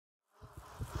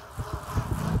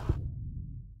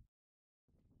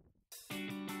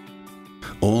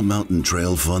All mountain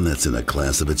trail fun that's in a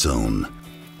class of its own.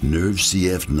 Nerve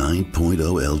CF 9.0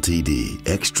 LTD,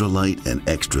 extra light and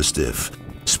extra stiff.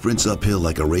 Sprints uphill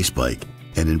like a race bike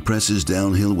and impresses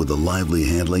downhill with the lively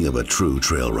handling of a true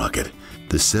trail rocket.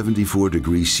 The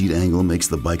 74-degree seat angle makes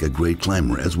the bike a great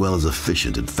climber as well as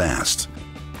efficient and fast.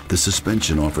 The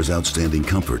suspension offers outstanding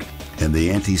comfort, and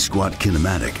the anti-squat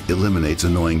kinematic eliminates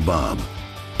annoying bob.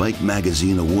 Bike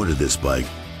Magazine awarded this bike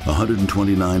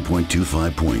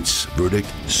 129.25 points. Verdict,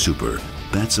 super.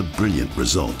 That's a brilliant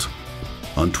result.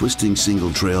 On twisting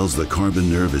single trails, the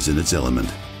Carbon Nerve is in its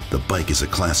element. The bike is a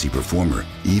classy performer,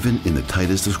 even in the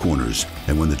tightest of corners,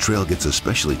 and when the trail gets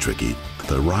especially tricky,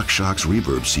 the RockShox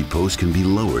reverb seat post can be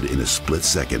lowered in a split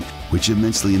second, which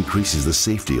immensely increases the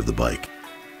safety of the bike.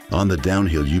 On the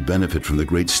downhill, you benefit from the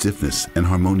great stiffness and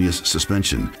harmonious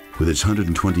suspension with its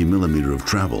 120 millimeter of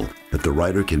travel that the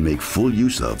rider can make full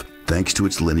use of thanks to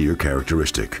its linear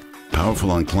characteristic.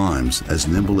 Powerful on climbs, as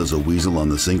nimble as a weasel on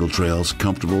the single trails,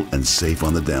 comfortable and safe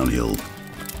on the downhill.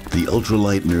 The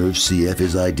ultralight Nerve CF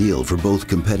is ideal for both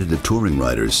competitive touring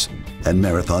riders and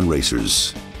marathon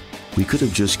racers. We could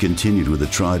have just continued with a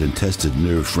tried and tested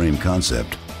Nerve frame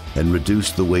concept and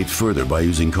reduced the weight further by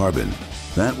using carbon.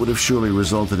 That would have surely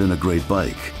resulted in a great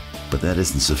bike, but that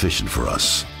isn't sufficient for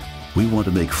us. We want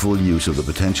to make full use of the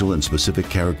potential and specific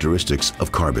characteristics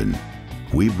of carbon.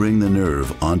 We bring the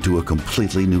Nerve onto a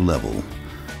completely new level.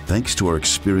 Thanks to our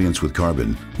experience with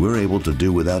carbon, we're able to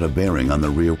do without a bearing on the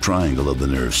rear triangle of the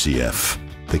Nerve CF.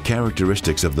 The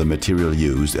characteristics of the material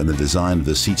used and the design of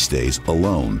the seat stays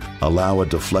alone allow a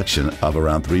deflection of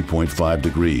around 3.5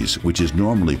 degrees, which is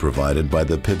normally provided by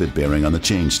the pivot bearing on the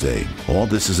chainstay. All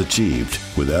this is achieved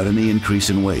without any increase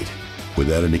in weight,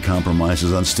 without any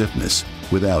compromises on stiffness,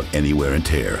 without any wear and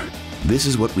tear. This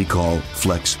is what we call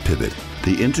flex pivot.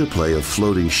 The interplay of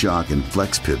floating shock and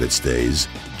flex pivot stays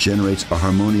generates a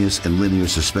harmonious and linear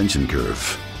suspension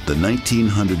curve. The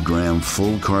 1900-gram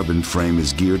full carbon frame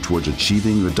is geared towards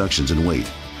achieving reductions in weight.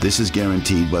 This is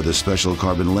guaranteed by the special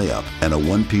carbon layup and a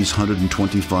one-piece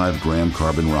 125-gram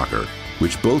carbon rocker,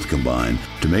 which both combine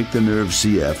to make the Nerve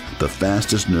CF the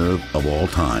fastest Nerve of all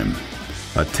time.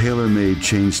 A tailor-made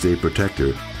chainstay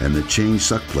protector and the chain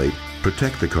suck plate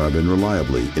protect the carbon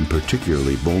reliably in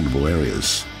particularly vulnerable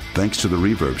areas. Thanks to the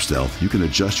reverb stealth, you can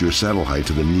adjust your saddle height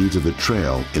to the needs of the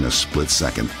trail in a split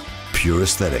second. Pure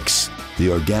aesthetics. The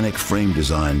organic frame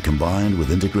design combined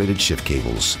with integrated shift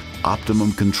cables,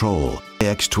 optimum control,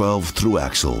 X12 through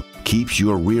axle keeps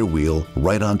your rear wheel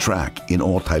right on track in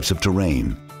all types of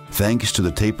terrain. Thanks to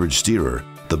the tapered steerer,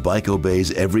 the bike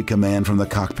obeys every command from the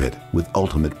cockpit with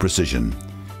ultimate precision.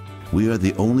 We are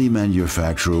the only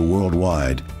manufacturer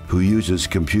worldwide who uses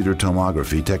computer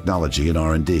tomography technology in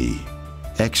R&D.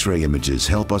 X-ray images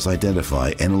help us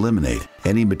identify and eliminate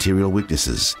any material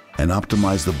weaknesses and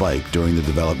optimize the bike during the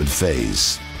development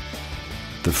phase.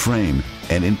 The frame,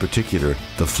 and in particular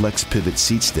the flex pivot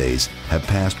seat stays, have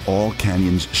passed all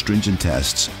Canyon's stringent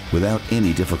tests without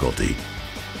any difficulty.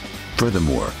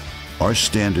 Furthermore, our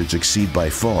standards exceed by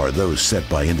far those set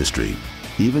by industry.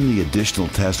 Even the additional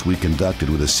test we conducted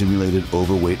with a simulated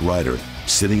overweight rider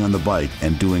sitting on the bike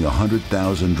and doing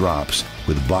 100,000 drops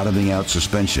with bottoming out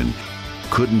suspension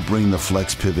couldn't bring the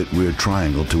flex pivot rear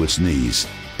triangle to its knees.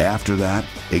 After that,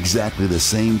 exactly the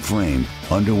same frame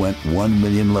underwent 1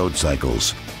 million load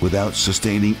cycles without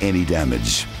sustaining any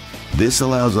damage. This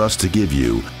allows us to give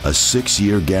you a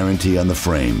 6-year guarantee on the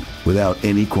frame without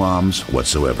any qualms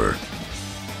whatsoever.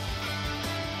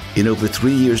 In over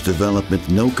 3 years' development,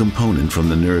 no component from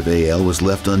the Nerve AL was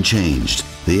left unchanged,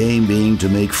 the aim being to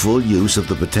make full use of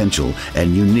the potential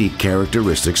and unique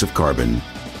characteristics of carbon.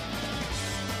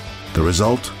 The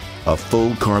result? A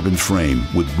full carbon frame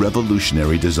with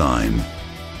revolutionary design.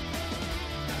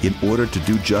 In order to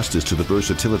do justice to the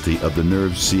versatility of the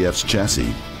Nerve CF's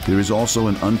chassis, there is also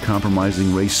an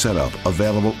uncompromising race setup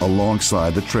available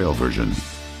alongside the trail version.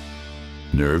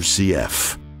 Nerve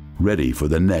CF, ready for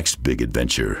the next big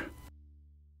adventure.